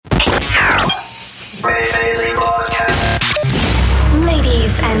Ladies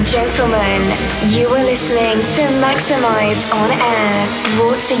and gentlemen, you are listening to Maxximize on Air,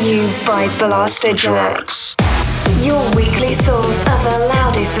 brought to you by Blasterjaxx. Your weekly source of the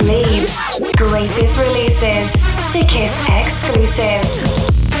loudest leads, greatest releases, sickest exclusives,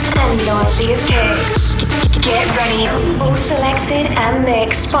 and nastiest kicks. Get ready, all selected and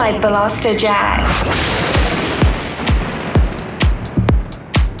mixed by Blasterjaxx.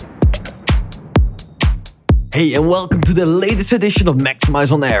 Hey, and welcome to the latest edition of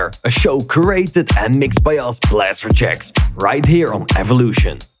Maxximize on Air, a show curated and mixed by us, Blasterjaxx, right here on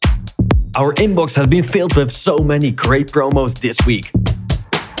Evolution. Our inbox has been filled with so many great promos this week.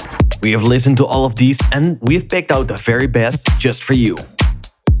 We have listened to all of these and we have picked out the very best just for you.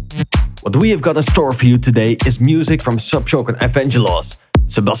 What we have got in store for you today is music from Subshock and Evangelos,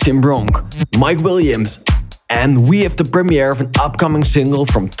 Sebastian Bronk, Mike Williams, and we have the premiere of an upcoming single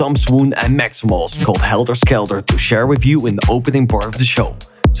from Tom Swoon and Maxximize called Helter Skelter to share with you in the opening part of the show.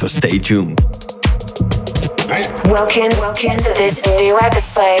 So stay tuned. Welcome to this new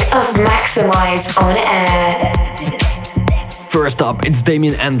episode of Maxximize on Air. First up, it's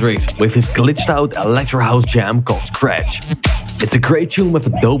Damien Hendrix with his glitched out electro house jam called Scratch. It's a great tune with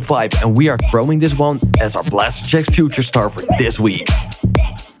a dope vibe and we are throwing this one as our Blasterjaxx Future Star for this week.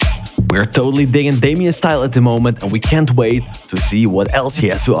 We're totally digging Damien's style at the moment and we can't wait to see what else he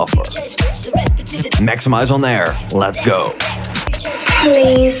has to offer. Maxximize on Air, let's go.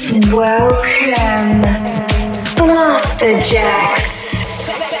 Please welcome Blasterjaxx.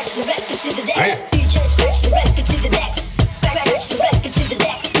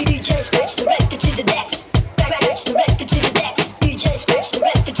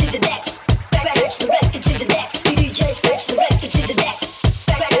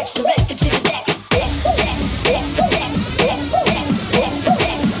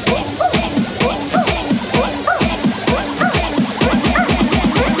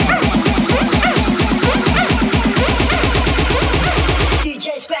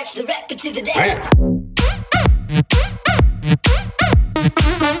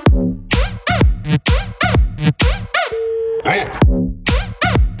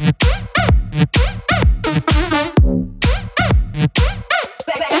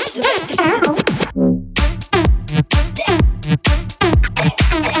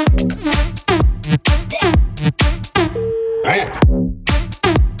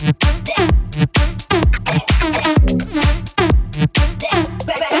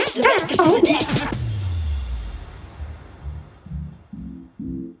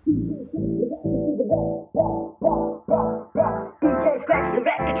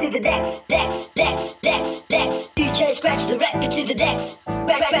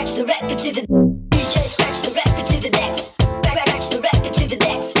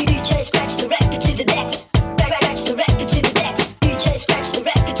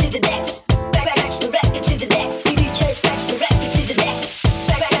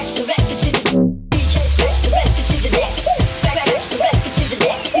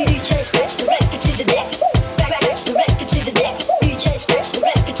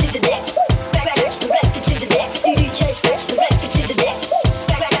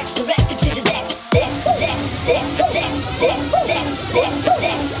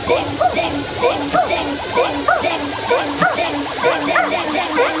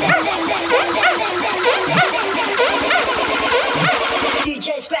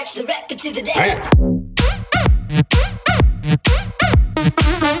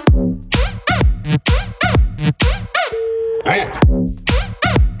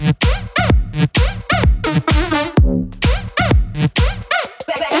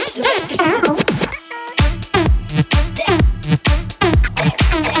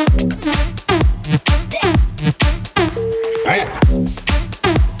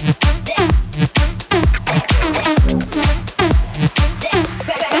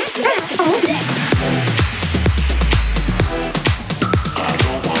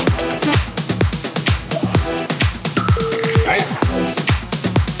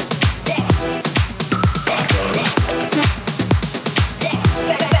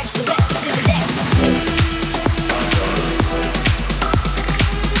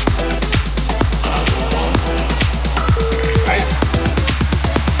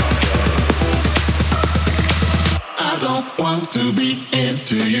 To be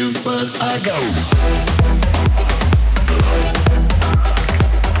into you, but I go.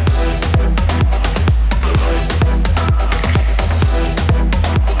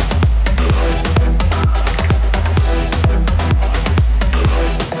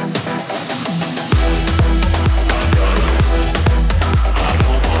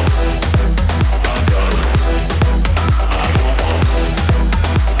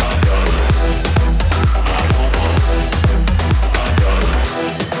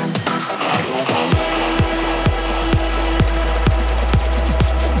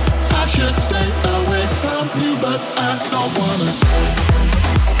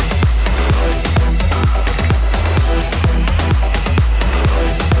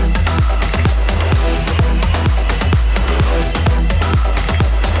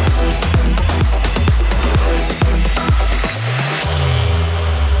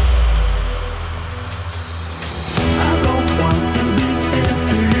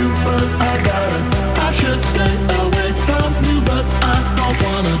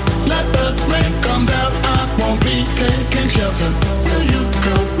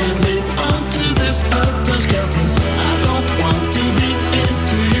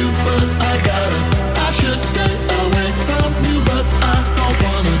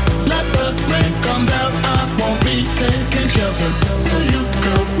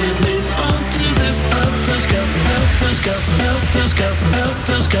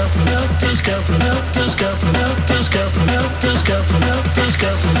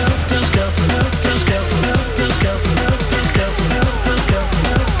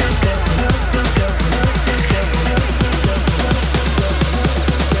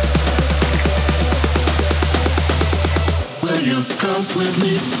 Will you come with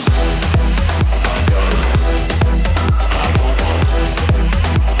me?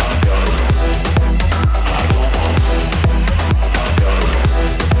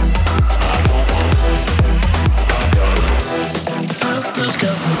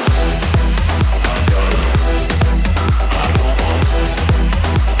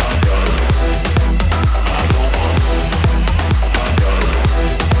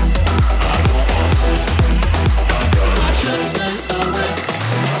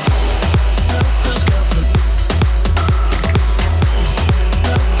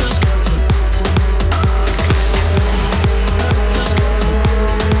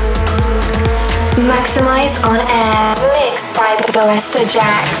 Maxximize on air, mixed by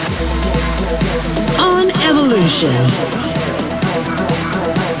Blasterjaxx. On Evolution.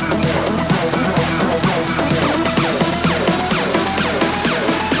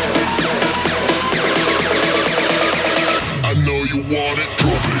 I know you want it.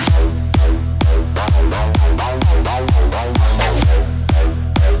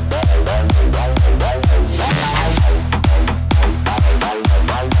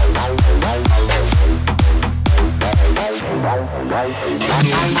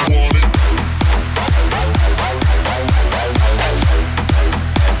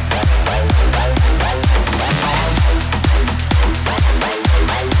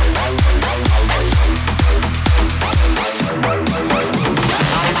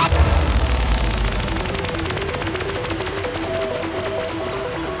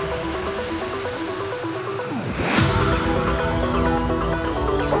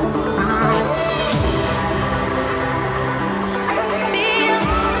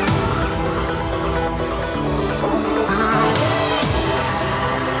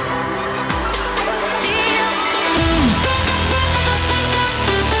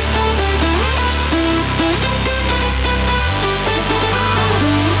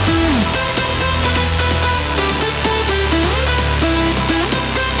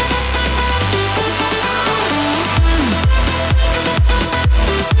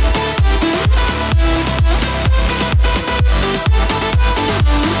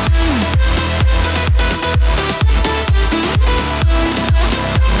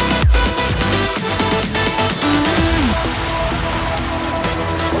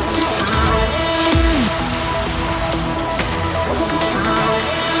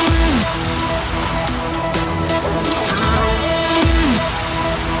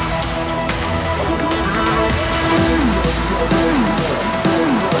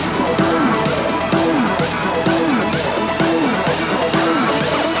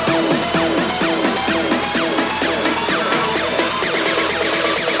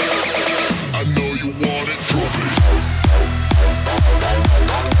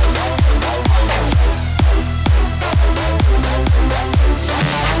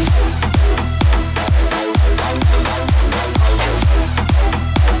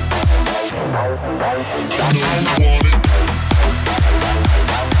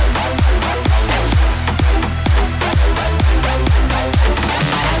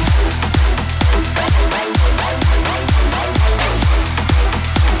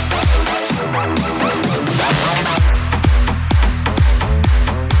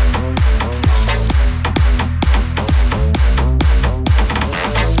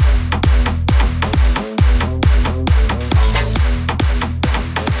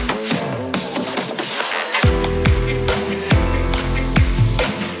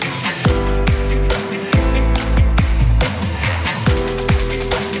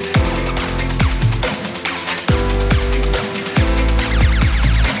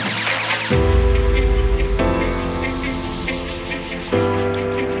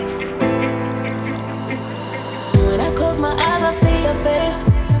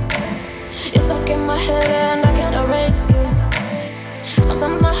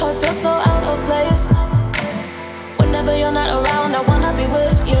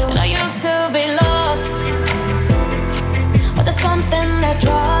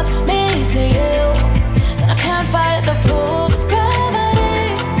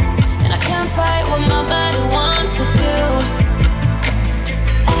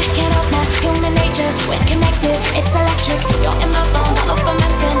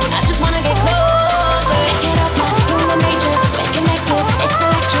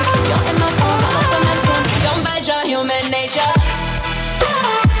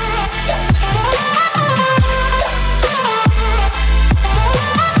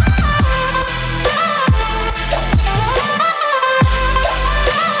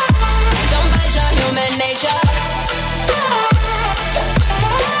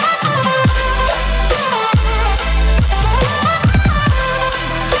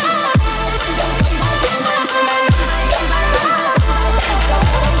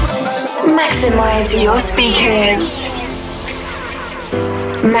 Maximize your speakers.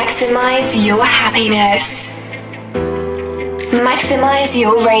 Maximize your happiness. Maximize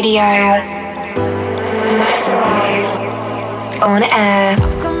your radio. Maximize on air.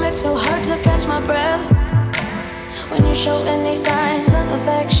 How come it's so hard to catch my breath when you show any signs of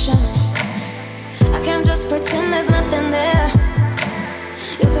affection? I can't just pretend there's nothing there.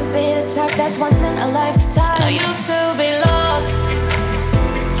 You could be the type that's once in a lifetime. And I used to be lost,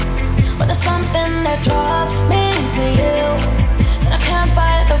 but there's something that draws me to you. And I can't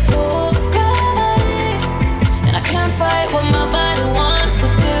fight the pull of gravity, and I can't fight what my body wants to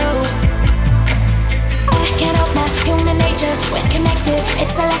do. I can't help my human nature. We're connected,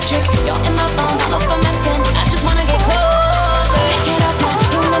 it's electric. You're in my bones, all over my skin. I just wanna get closer. I can't help my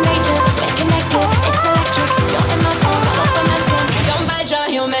human nature. We're connected, it's electric. You're in my bones, all over my skin. Don't bite your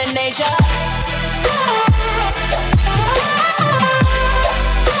human nature.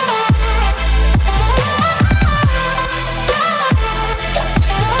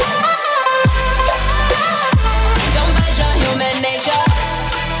 Don't bite your human nature.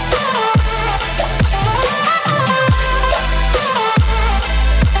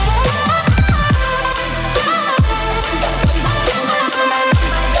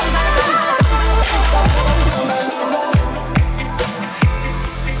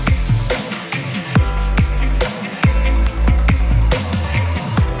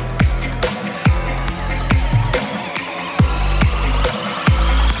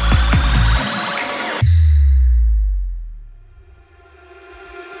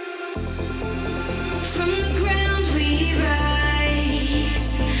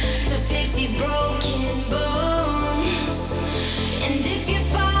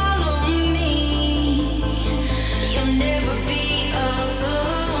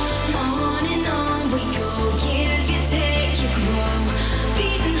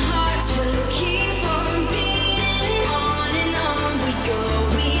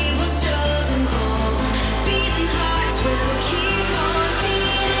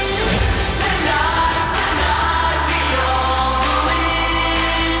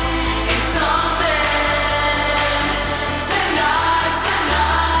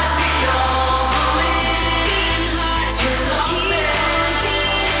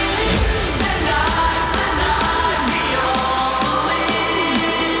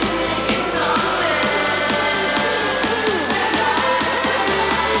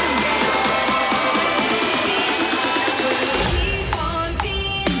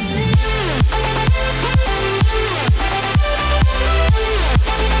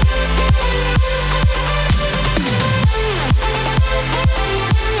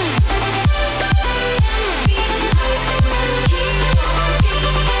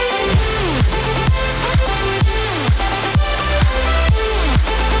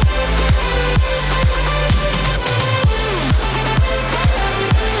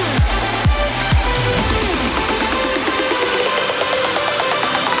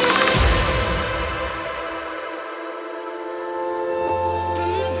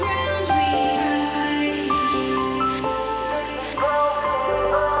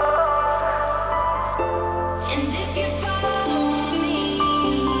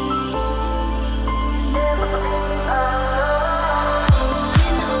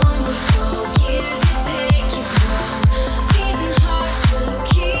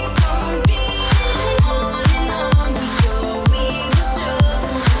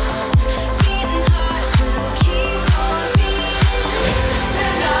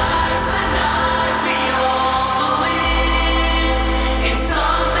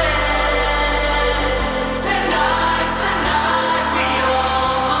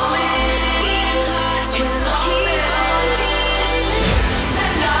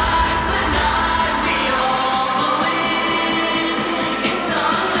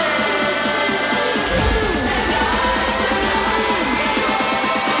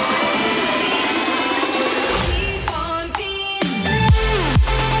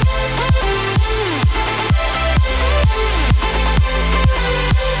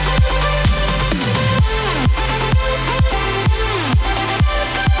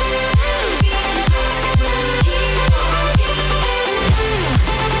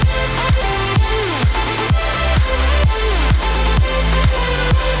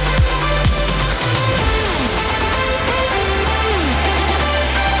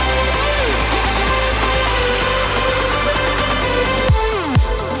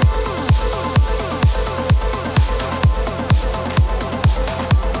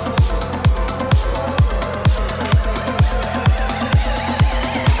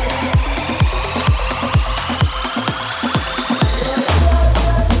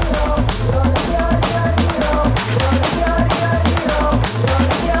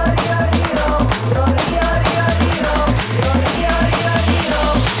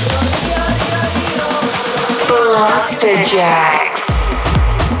 Blasterjaxx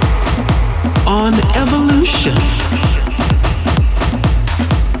on Evolution.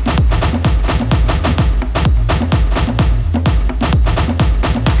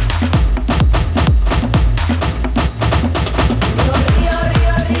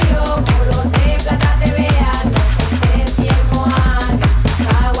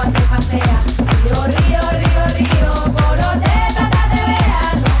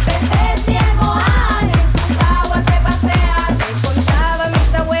 Contaban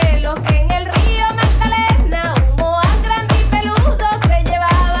mis abuelos que en el río Magdalena un moá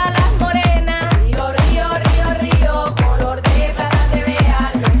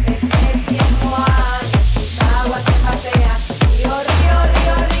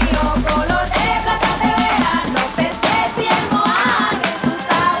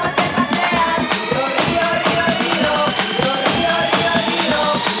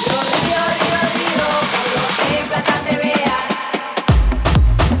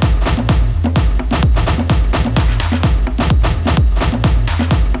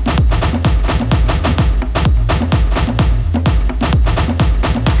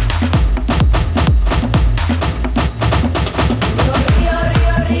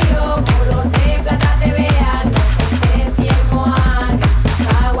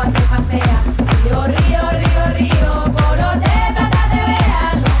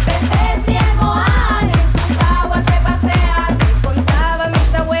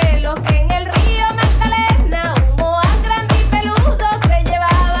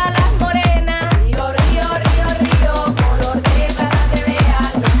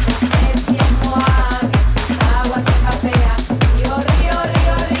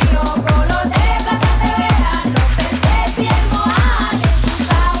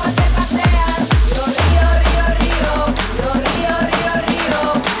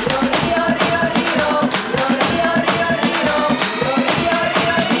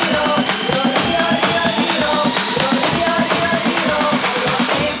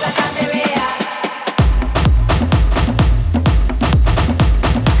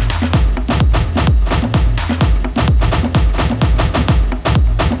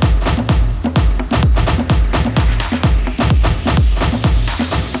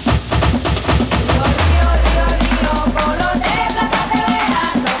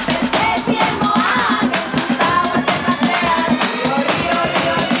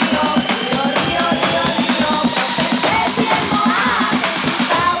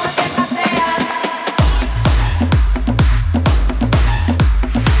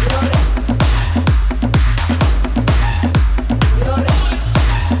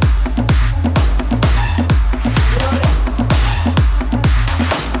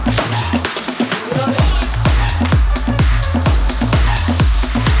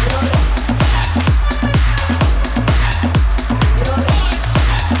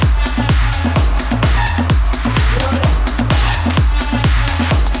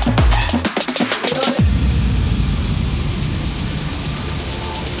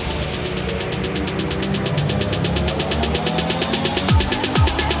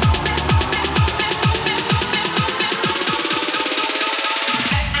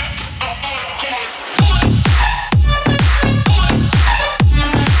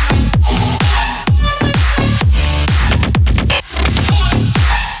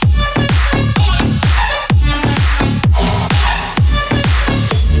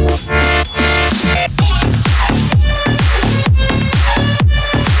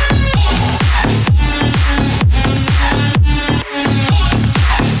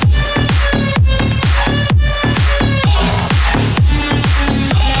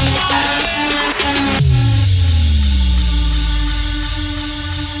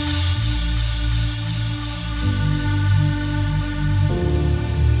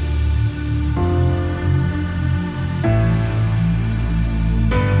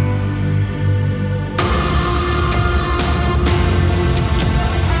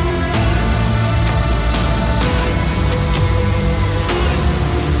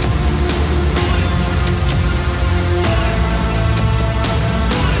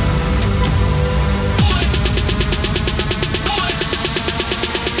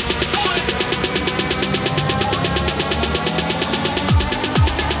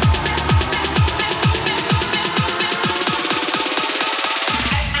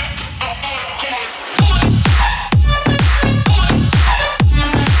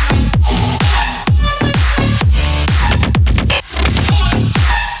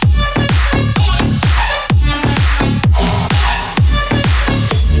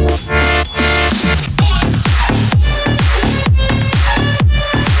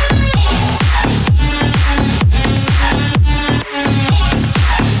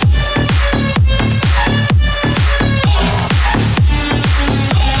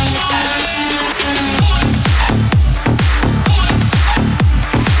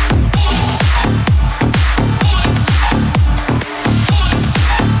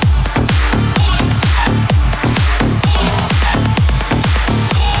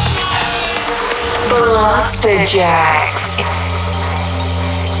Blasterjaxx.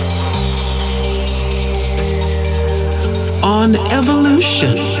 On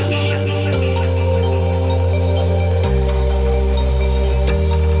Evolution.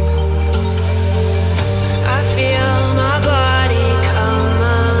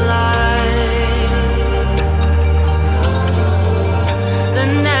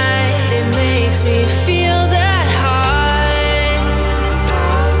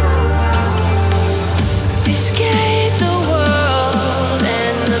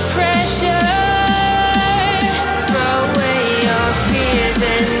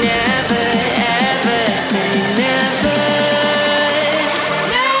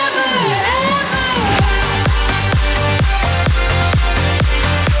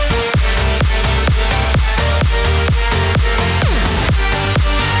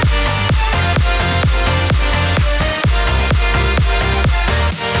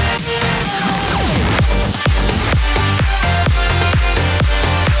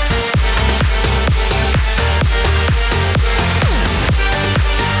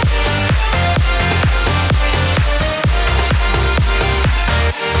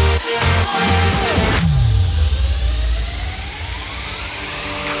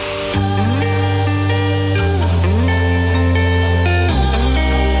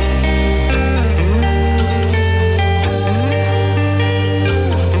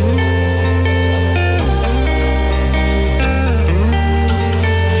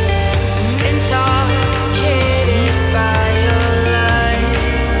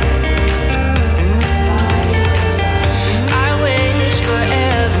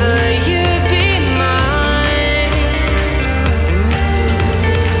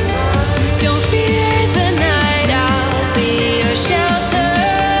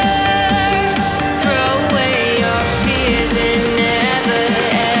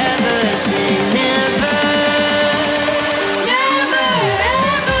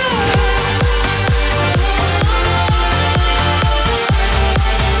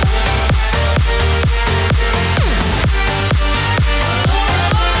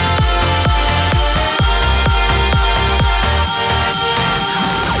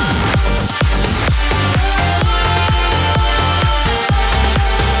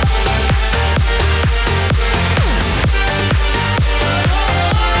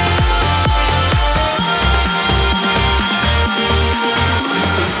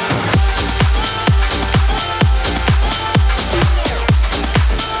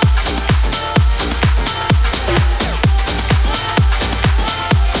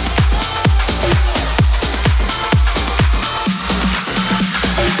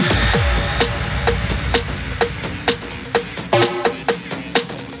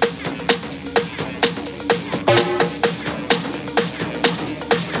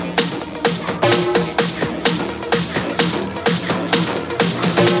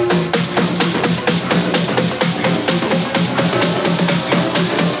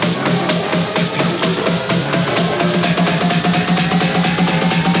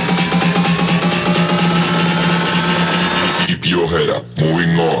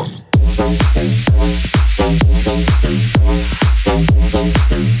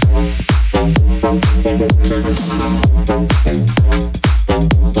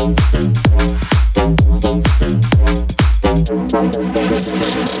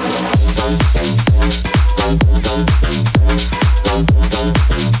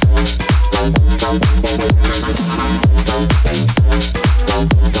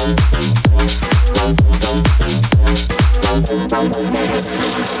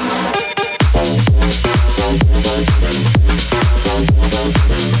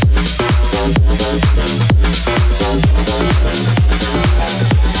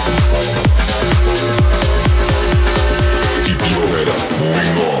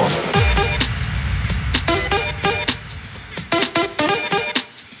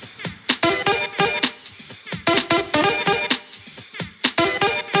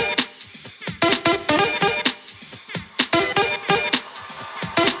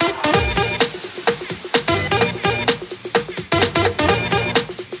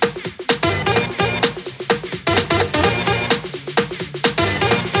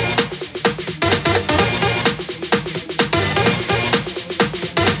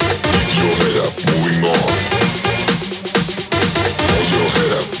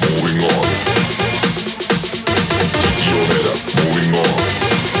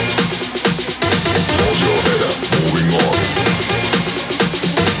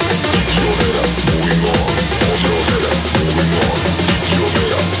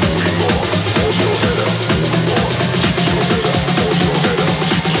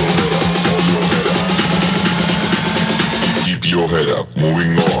 head,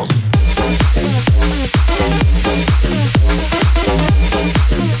 moving on.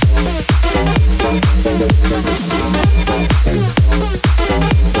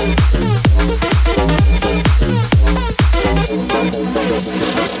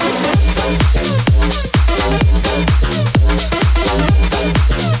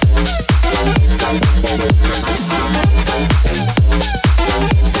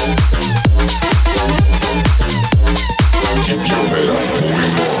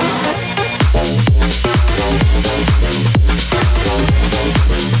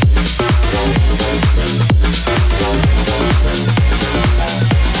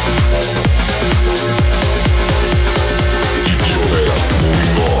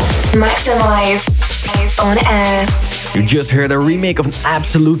 Maxximize on air. You just heard a remake of an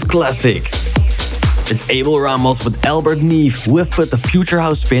absolute classic. It's Abel Ramos with Albert Neve with the Future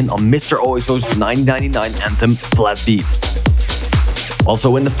House spin on Mr. Oizo's 1999 anthem Flat Beat.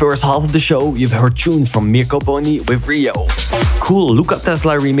 Also in the first half of the show, you've heard tunes from Mirko Pony with Rio, cool Luca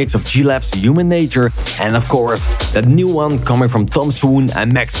Tesla remix of G-Lab's Human Nature, and of course, that new one coming from Tom Swoon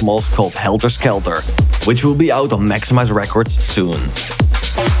and Maxximize called Helter Skelter, which will be out on Maxximize Records soon.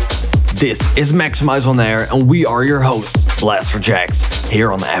 This is Maxximize on Air, and we are your hosts, Blasterjaxx,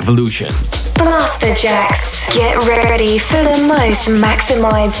 here on Evolution. Blasterjaxx, get ready for the most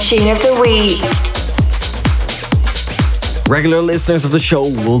Maxximize tune of the week. Regular listeners of the show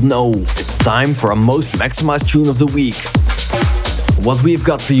will know it's time for a most Maxximize tune of the week. What we've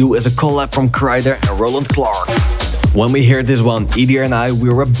got for you is a collab from Kryder and Roland Clark. When we heard this one, Edie and I, we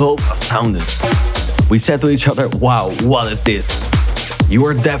were both astounded. We said to each other, wow, what is this? You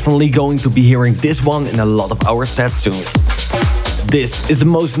are definitely going to be hearing this one in a lot of our sets soon. This is the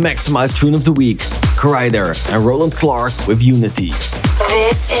most Maxximize tune of the week, Kryder and Roland Clark with Unity.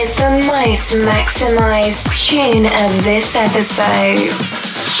 This is the most Maxximize tune of this episode.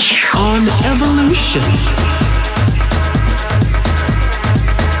 On Evolution.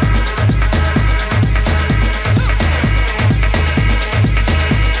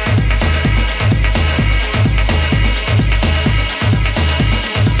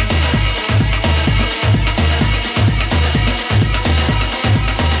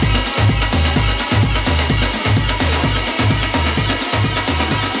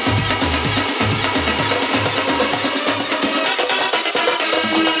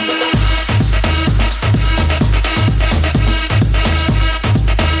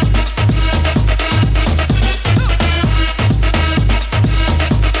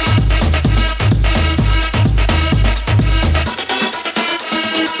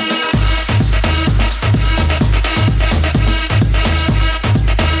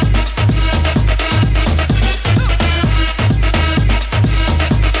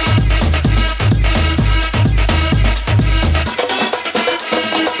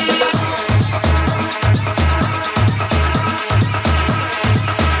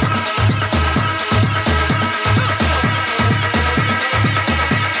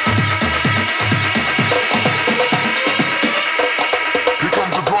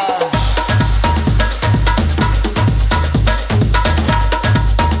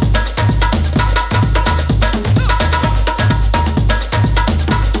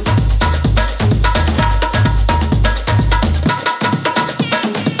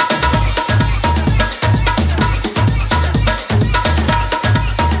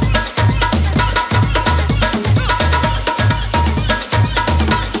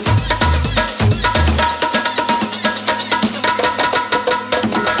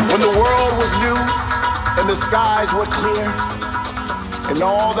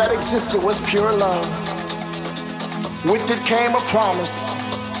 Existed was pure love. With it came a promise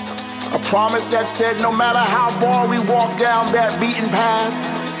that said no matter how far we walk down that beaten path,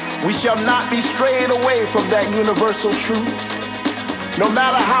 we shall not be strayed away from that universal truth. No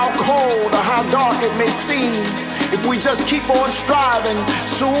matter how cold or how dark it may seem, if we just keep on striving,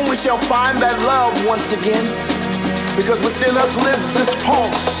 soon we shall find that love once again. Because within us lives this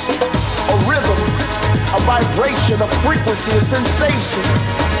pulse, a rhythm, a vibration, a frequency, a sensation.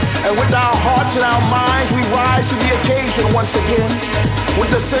 And with our hearts and our minds, we rise to the occasion once again, with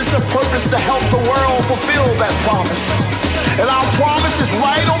the sense of purpose to help the world fulfill that promise. And our promise is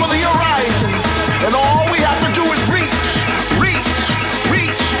right over the horizon. And all we have to do is reach,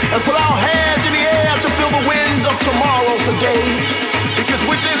 and put our hands in the air to feel the winds of tomorrow today. Because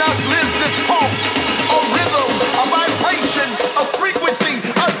within us lives this pulse, a rhythm, a vibration, a frequency,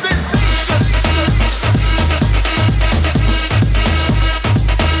 a sensation.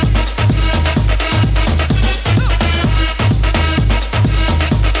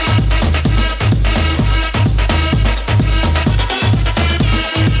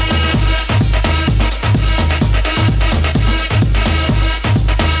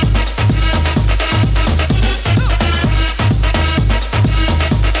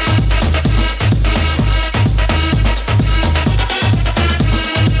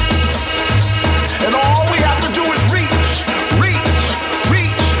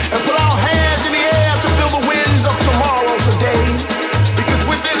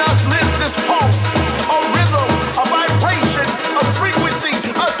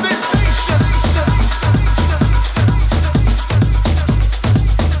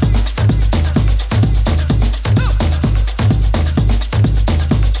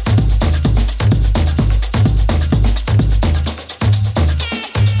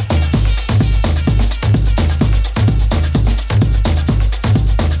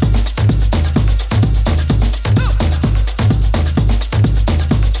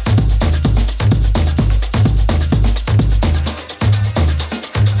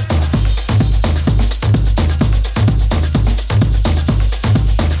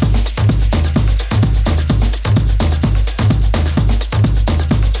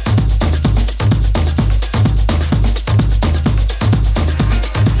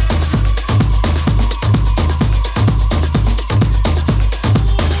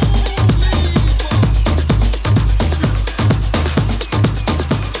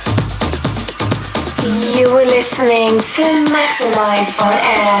 Maxximize on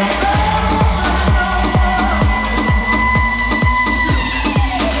air.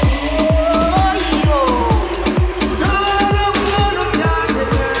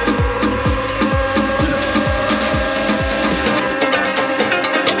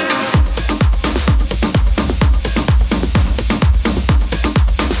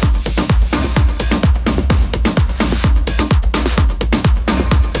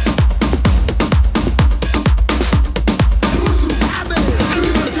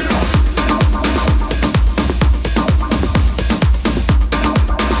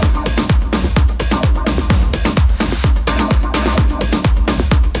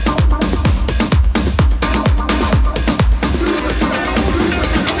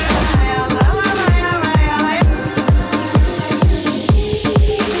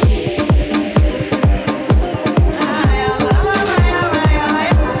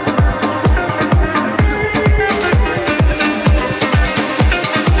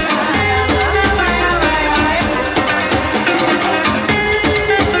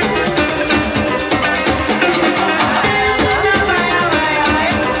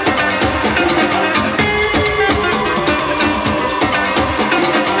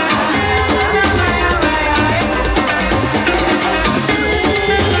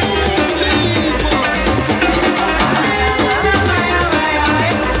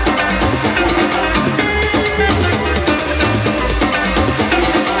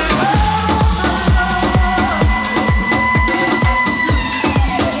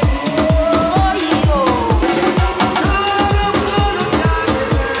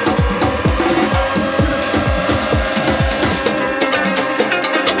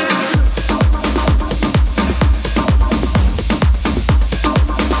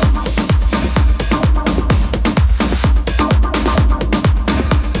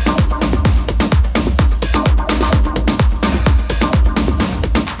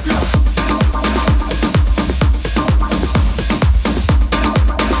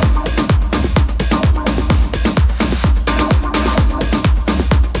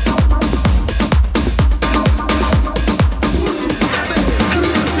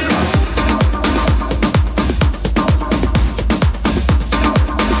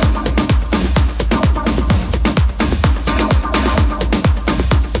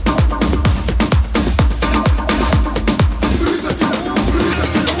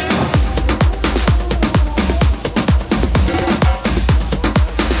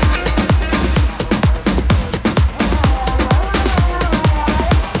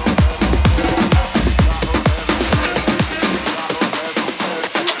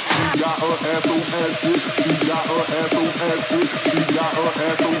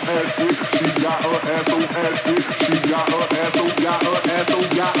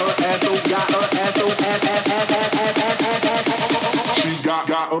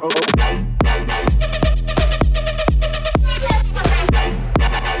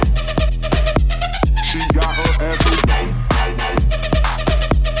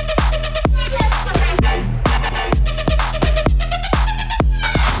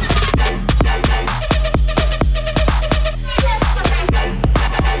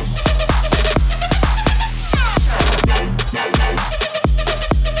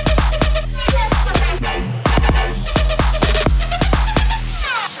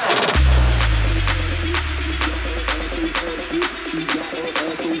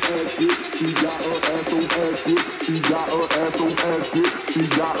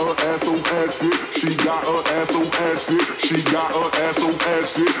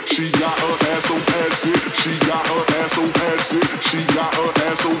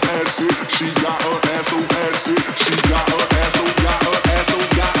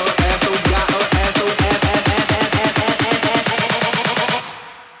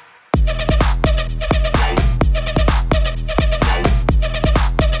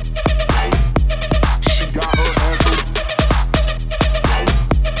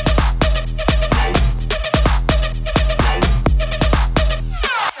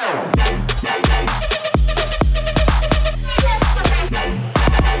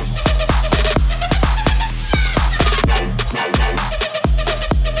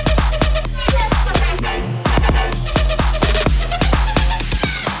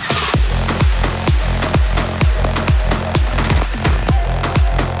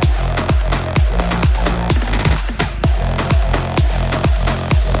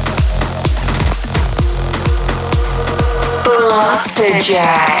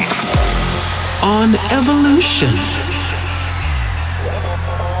 Blasterjaxx on Evolution.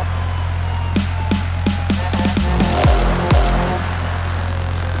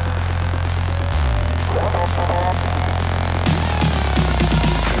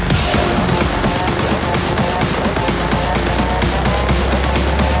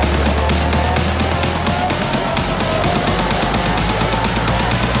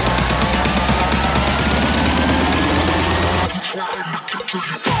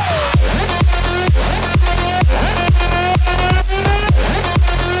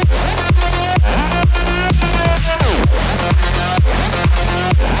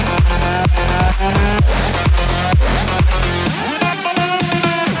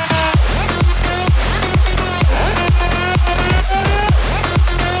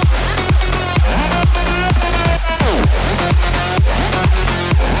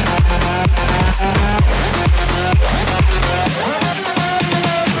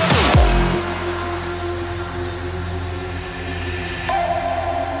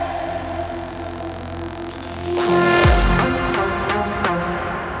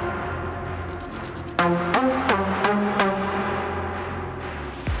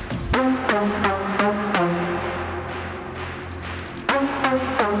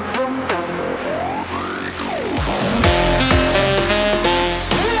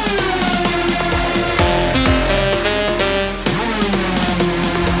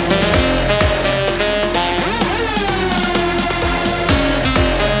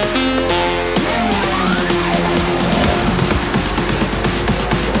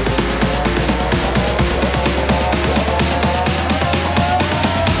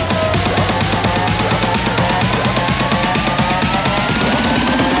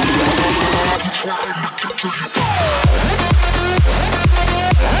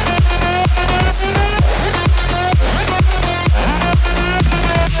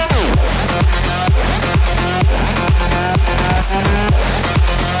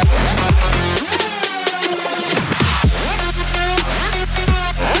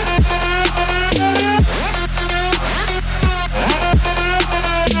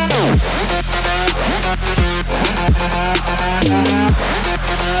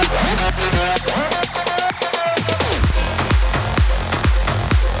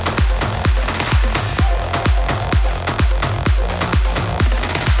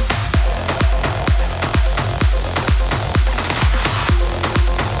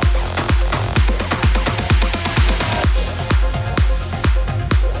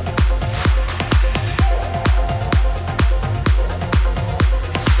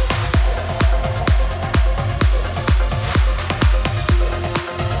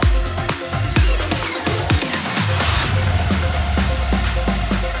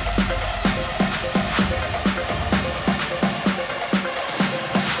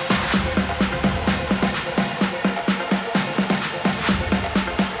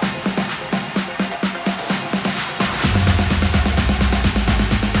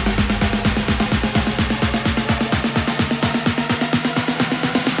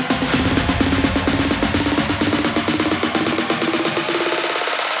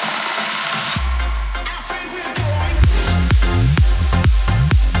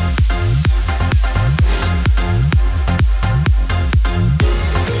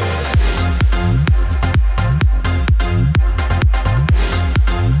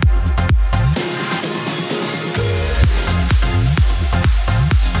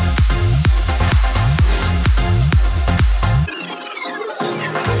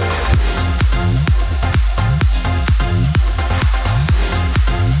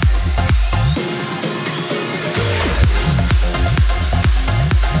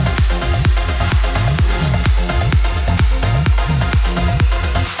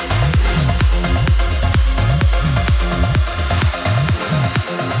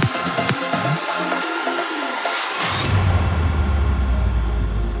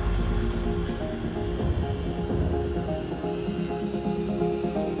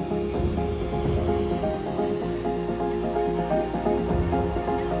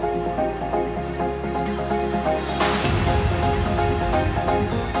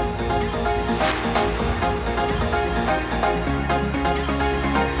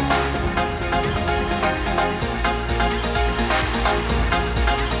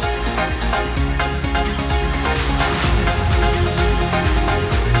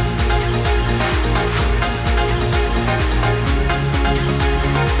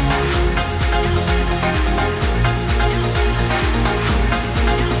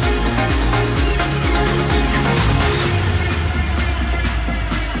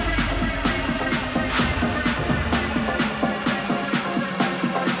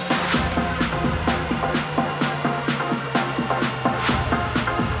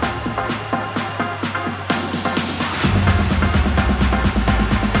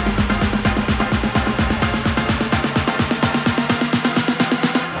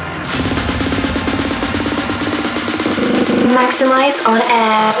 Maxximize on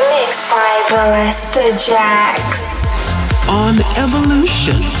air, mixed by Blasterjaxx. On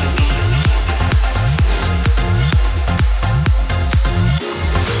Evolution.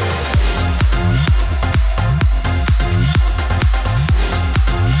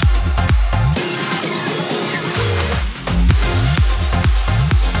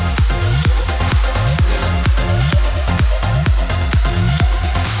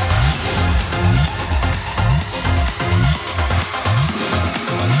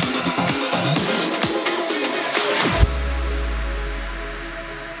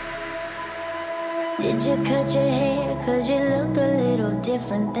 Did you cut your hair? Cause you look a little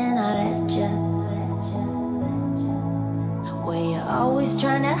different than I left you. Were you always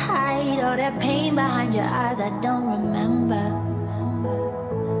trying to hide all that pain behind your eyes? I don't remember.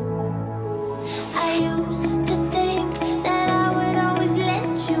 I used to think that I would always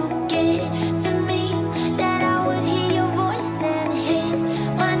let you get to me, that I would hear your voice and hit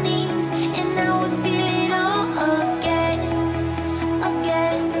my knees, and I would feel it all again.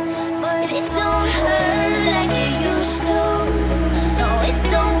 But it don't hurt like it used to. No, it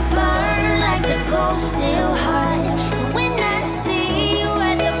don't burn like the cold still hot. And when I see you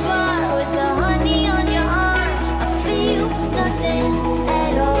at the bar with the honey on your arm, I feel nothing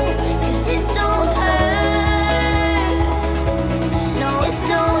at all. 'Cause it don't hurt. No, it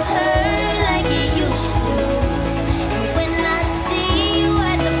don't hurt like it used to. And when I see you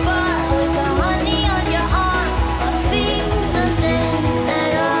at the bar with the honey on your arm, I feel nothing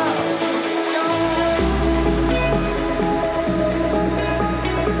at all. 'Cause it don't hurt.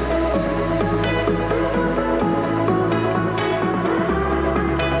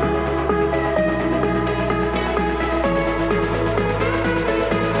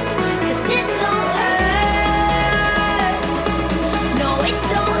 Cause it don't hurt. No, it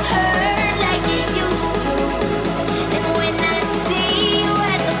don't hurt like it used to. And when I see you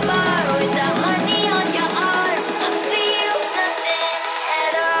at the bar with the honey on your arm, I feel nothing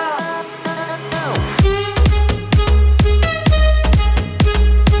at all.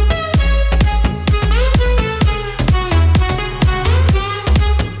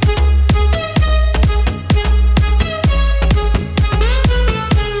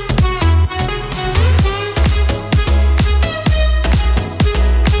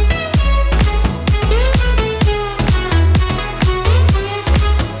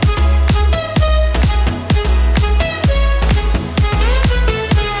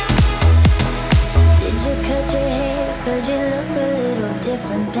 Did you cut your hair? Cause you look a little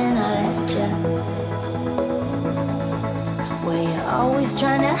different than I left you. Were you always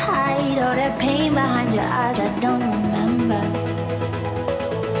trying to hide all that pain behind your eyes? I don't remember.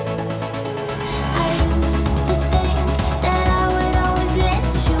 I used to think that I would always let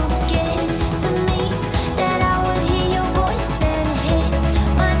you get to me, that I would hear your voice and hit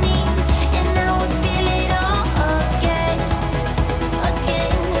my knees, and I would feel it all again.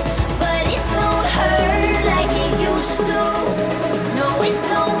 But it don't hurt like it used to. No, it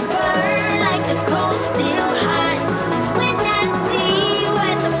don't burn like the cold still hot. When I see you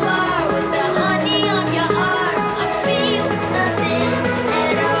at the bar with the honey on your arm, I feel nothing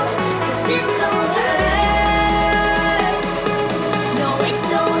at all. 'Cause it don't hurt. No, it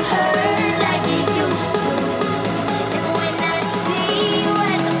don't hurt like it used to. And when I see you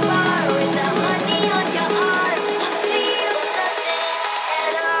at the bar with the honey on your arm, I feel nothing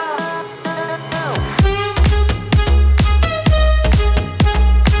at all.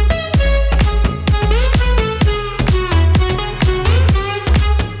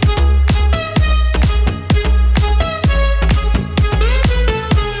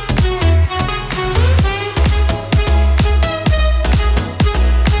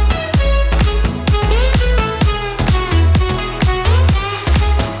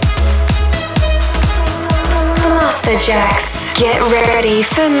 Blasterjaxx, get ready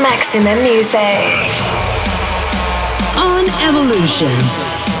for maximum music. On Evolution.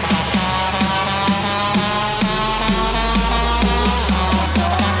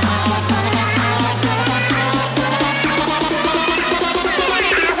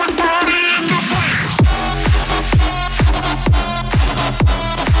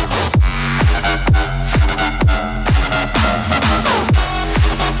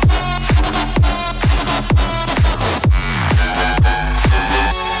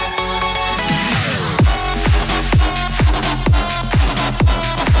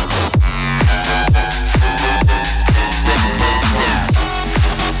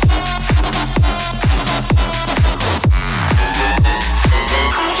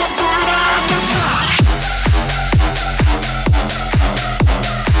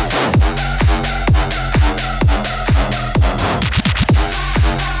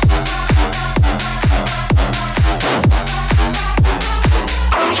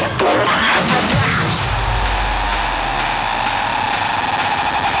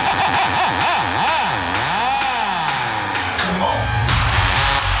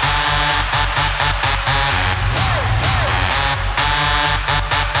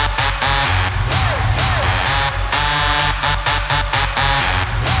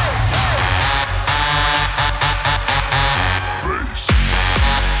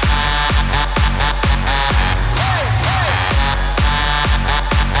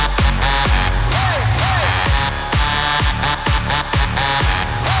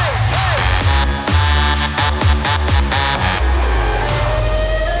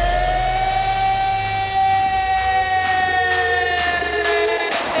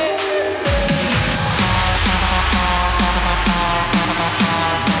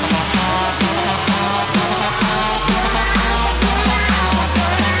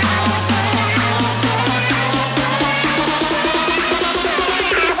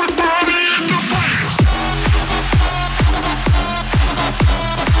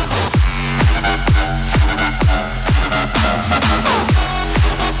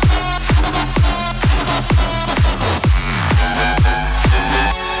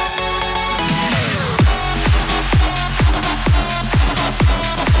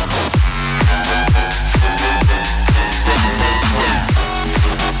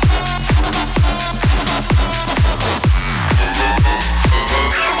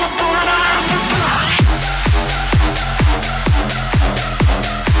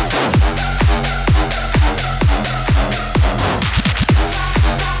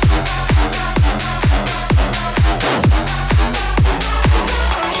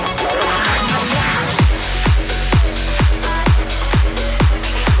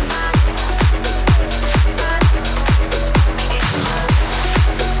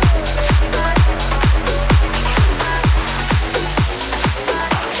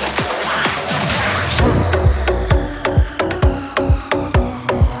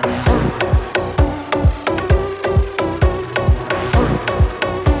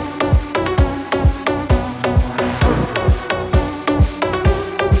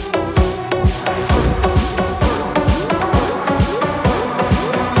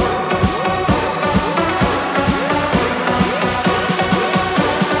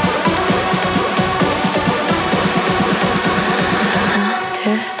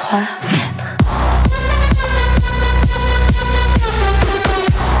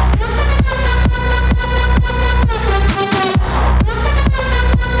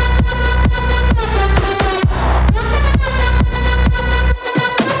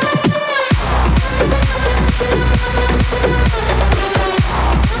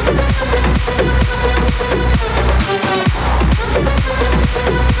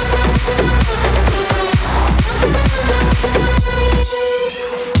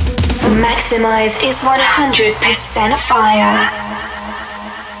 Maxximize is 100% fire.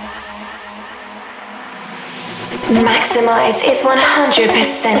 Maxximize is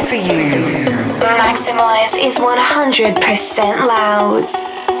 100% for you. Maxximize is 100% loud.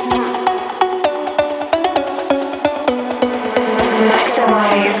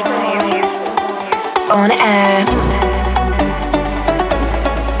 Maxximize on air.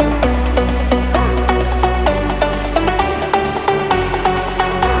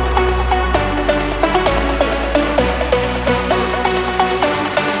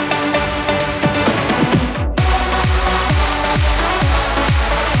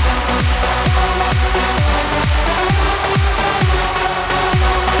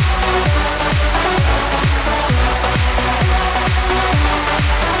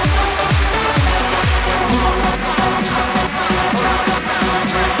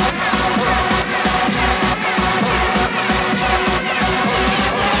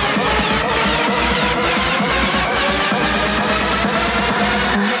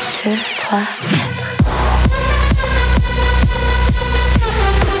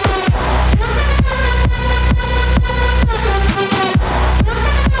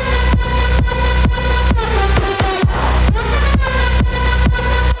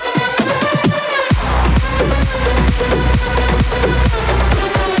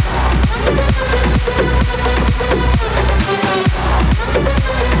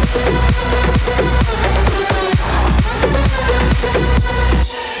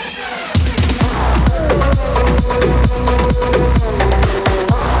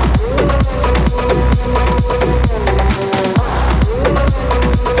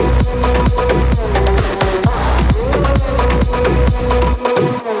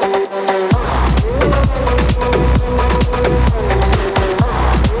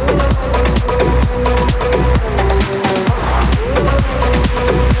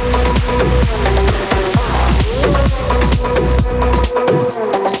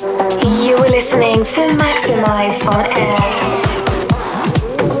 To Maxximize on air.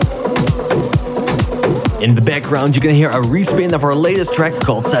 In the background, you can hear a respin of our latest track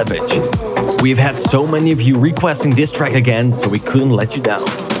called Savage. We've had so many of you requesting this track again, so we couldn't let you down.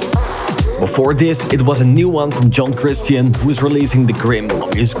 Before this, it was a new one from John Christian, who is releasing The Grim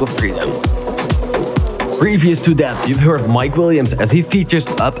on Musical Freedom. Previous to that, you've heard Mike Williams as he features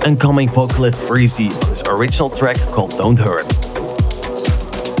up-and-coming vocalist Breezy on his original track called Don't Hurt.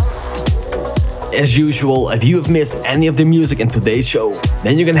 As usual, if you have missed any of the music in today's show,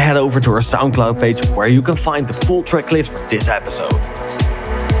 then you can head over to our SoundCloud page where you can find the full track list for this episode.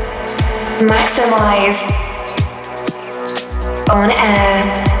 Maxximize on air.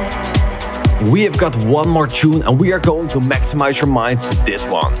 We have got one more tune and we are going to maximize your mind to this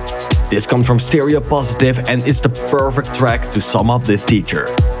one. This comes from Stereo Positive and it's the perfect track to sum up this feature.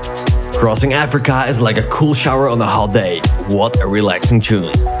 Crossing Africa is like a cool shower on a hot day. What a relaxing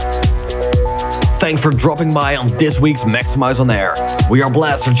tune. Thanks for dropping by on this week's Maxximize on Air. We are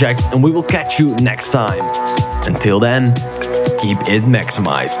Blasterjaxx and we will catch you next time. Until then, keep it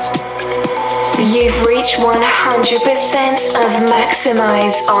maximized. You've reached 100% of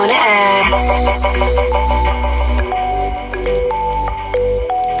Maxximize on air.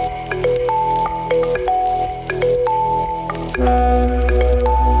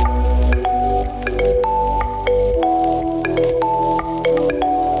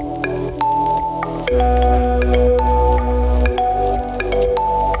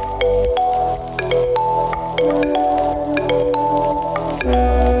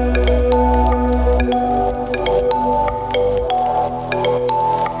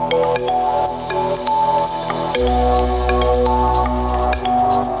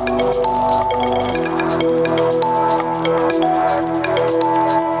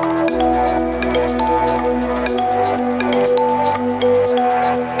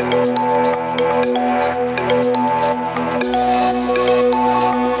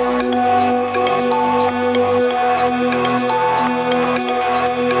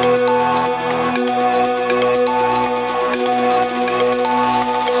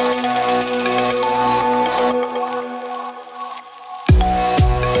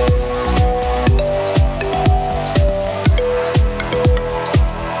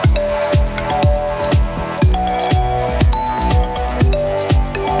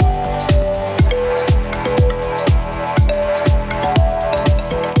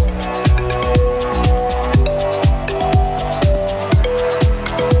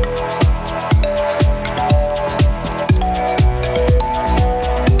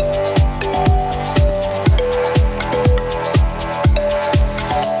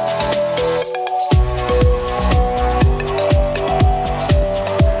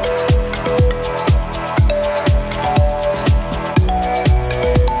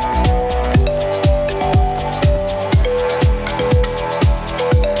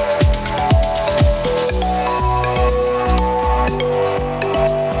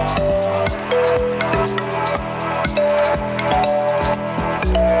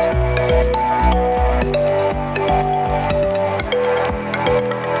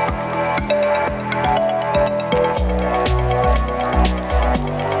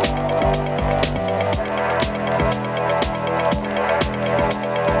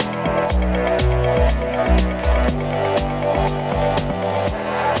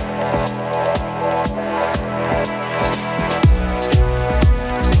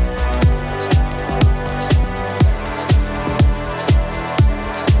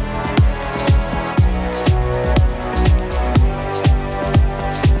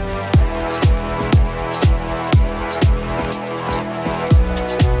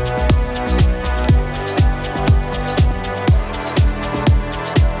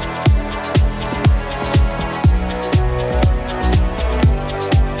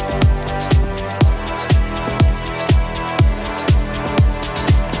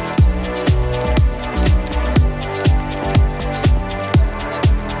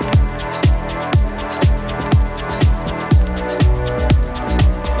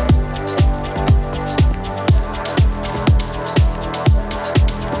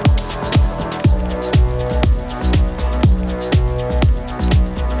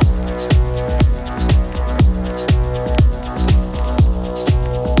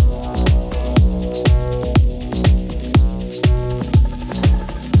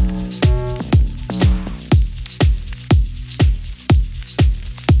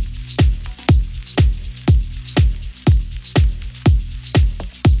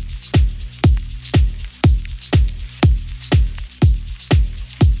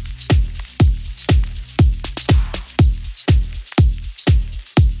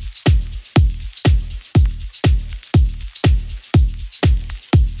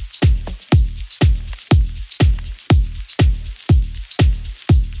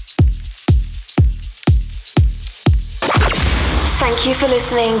 Thank you for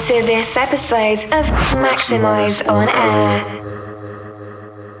listening to this episode of Maxximize on Air.